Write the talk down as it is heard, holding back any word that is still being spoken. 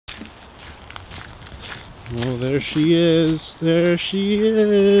Oh, there she is. There she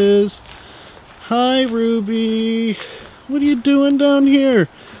is. Hi, Ruby. What are you doing down here?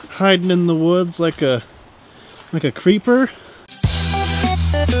 Hiding in the woods like a creeper?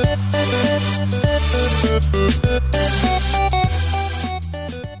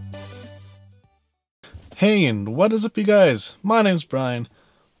 Hey, and what is up, you guys? My name's Brian.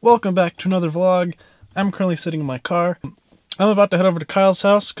 Welcome back to another vlog. I'm currently sitting in my car. I'm about to head over to Kyle's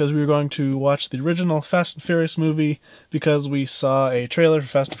house because we were going to watch the original Fast and Furious movie because we saw a trailer for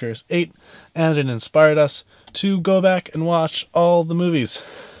Fast and Furious 8 and it inspired us to go back and watch all the movies.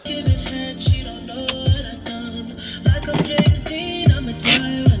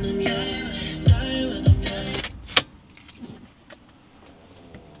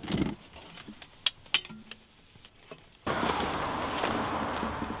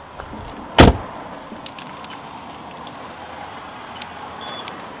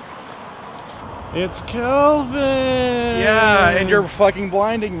 It's Calvin! Yeah, and you're fucking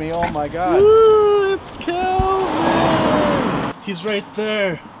blinding me, oh my god. Woo, it's Calvin! He's right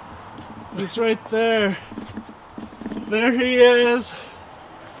there. He's right there. There he is.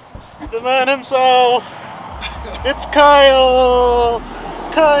 The man himself. It's Kyle!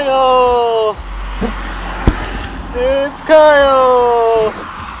 Kyle! It's Kyle!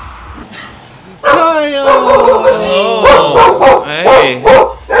 Kyle! Oh, hey.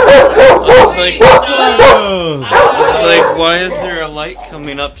 It's like, why is there a light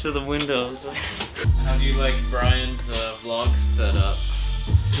coming up to the windows? How do you like Brian's vlog setup?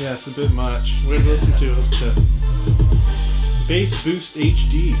 Yeah, it's a bit much. What do you listen to? Listen to Bass Boost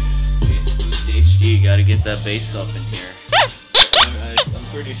HD. Bass Boost HD, gotta get that bass up in here. I'm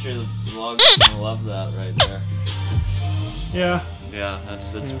pretty sure the vlog's gonna love that right there. Yeah. Yeah,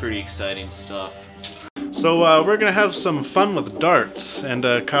 that's pretty exciting stuff. So we're gonna have some fun with darts, and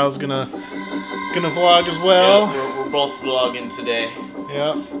Kyle's gonna vlog as well. Yeah, we're both vlogging today.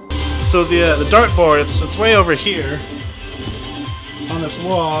 Yeah. So the dartboard, it's way over here on this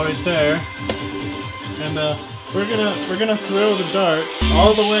wall right there, and we're gonna throw the dart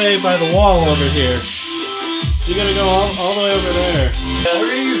all the way by the wall over here. You gotta go all the way over there. Yeah, we're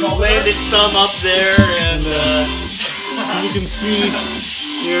gonna use landed some up there, and you can see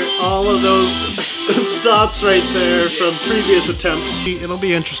here all of those dots right there from previous attempts. It'll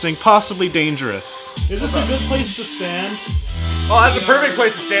be interesting, possibly dangerous. Is this a good place to stand? Oh, that's a perfect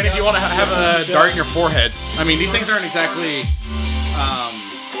place to stand if you want to have a dart in your forehead. I mean, these things aren't exactly,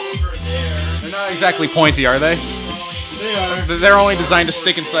 they're not exactly pointy, are they? They are. They're only designed to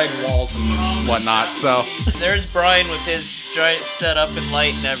stick inside walls and whatnot, so. There's Brian with his giant setup and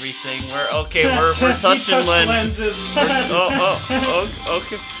light and everything. We're touching lenses.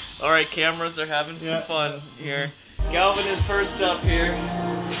 Okay. All right, cameras are having some fun here. Galvin is first up here.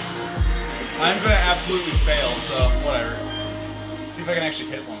 I'm gonna absolutely fail, so whatever. See if I can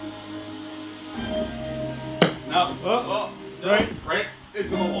actually hit one. No. Right into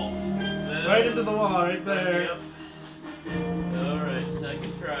the wall. Right into the wall, right there. Yep. All right,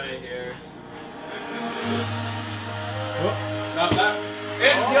 second try here. No, that.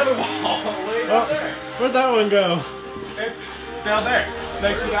 It's the other wall. Way down there. Where'd that one go? It's down there.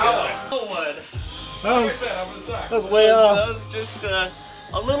 Next to the outlet. That was way off. That was just a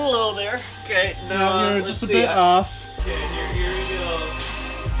little low there. Okay, now you're just a bit off. Okay, here we go.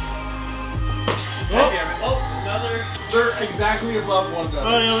 Oh, another. They're exactly above one gun.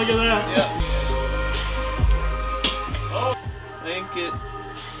 Oh yeah, look at that. Yeah. Oh,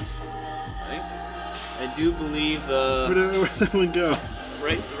 I do believe. Where'd that one go?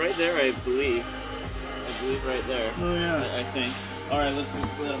 Right there, I believe. Right there. Oh yeah. I think. All right, let's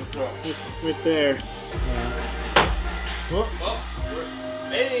let him throw. Right there.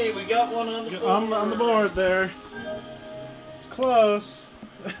 Hey, we got one on the board. On the board there. It's close.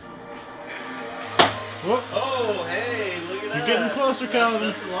 Oh, hey, look at that. You're getting closer, Calvin.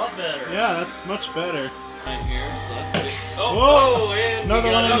 That's a lot better. Yeah, that's much better. Right here, so let's get... Whoa! And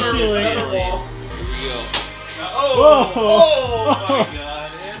another one on the ceiling. Here we go. Whoa! Oh my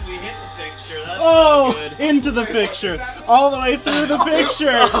god, and we hit the picture. That's not good. Into the picture. All the way through the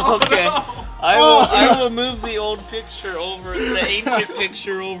picture. Okay. I will move the old picture over, the ancient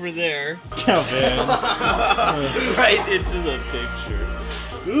picture over there. Calvin. Right into the picture.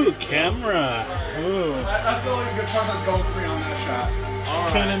 Ooh, camera. Ooh. That's the only good part that's going for me on that shot. All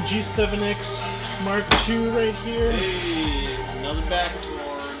right. Canon G7X Mark II right here. Hey, another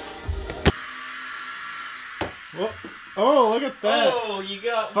backboard. Whoa. Oh, look at that. Oh, you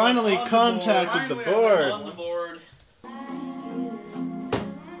got finally one on contacted the board. On the board.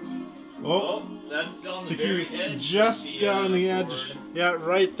 Oh, that's on the very edge. Just got on the edge. Yeah,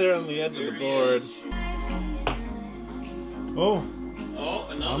 right there on the edge of the board. Oh. Oh,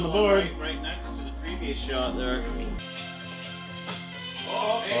 another on the one board. right next to the previous shot there.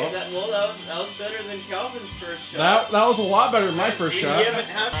 Oh, hey, that was better than Calvin's first shot. That was a lot better than my first shot. Alright,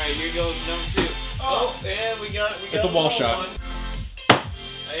 here goes number 2. Oh, yeah, we got It's a wall shot. One.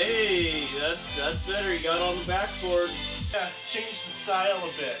 Hey, that's better. He got on the backboard. Yeah, change the style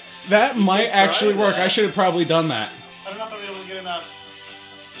a bit. That might actually work. that. I should have probably done that. I don't know if I'll be able to get enough.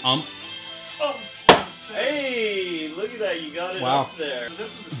 Oh, Hey, look at that. You got it Wow. up there. So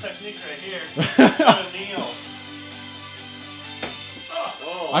this is the technique right here. Gotta kneel.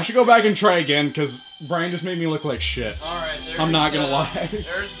 Oh. I should go back and try again because Brian just made me look like shit. Alright, there's I'm not gonna lie.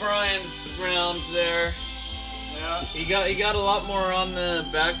 There's Brian's rounds there. Yeah. He got a lot more on the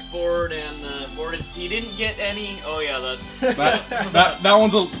backboard and the board. He didn't get any. Oh yeah, that's That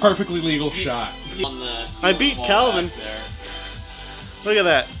one's a perfectly legal shot. on the I beat wall Calvin. back there. Look at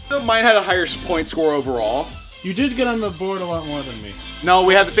that. Mine had a higher point score overall. You did get on the board a lot more than me. No,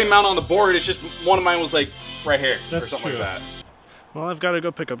 we had the same amount on the board. It's just one of mine was like right here That's or something true. like that. Well, I've got to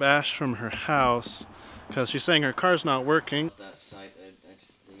go pick up Ash from her house because she's saying her car's not working. That site,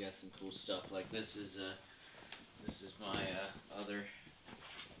 they got some cool stuff. Like this is my other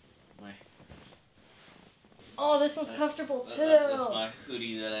my. Oh, this one's comfortable too. That's my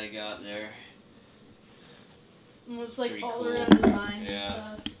hoodie that I got there. And it's like pretty all cool. around designs Yeah.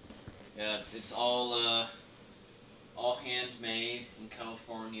 and stuff. Yeah, it's all handmade in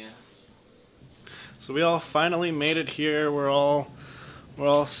California. So we all finally made it here. We're all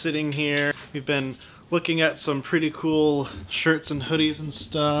sitting here. We've been looking at some pretty cool shirts and hoodies and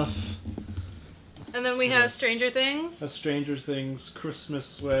stuff. And then we have Stranger Things A Stranger Things Christmas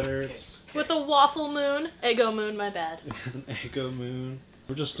sweaters. with a waffle moon. Eggo moon, my bad. An Eggo moon.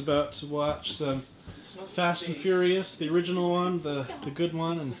 We're just about to watch some Fast and Furious, the original one, the good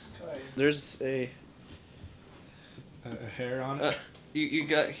one, and there's a hair on it. You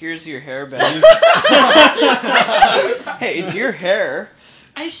got here's your hairband. Hey, it's your hair.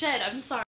 I shed, I'm sorry.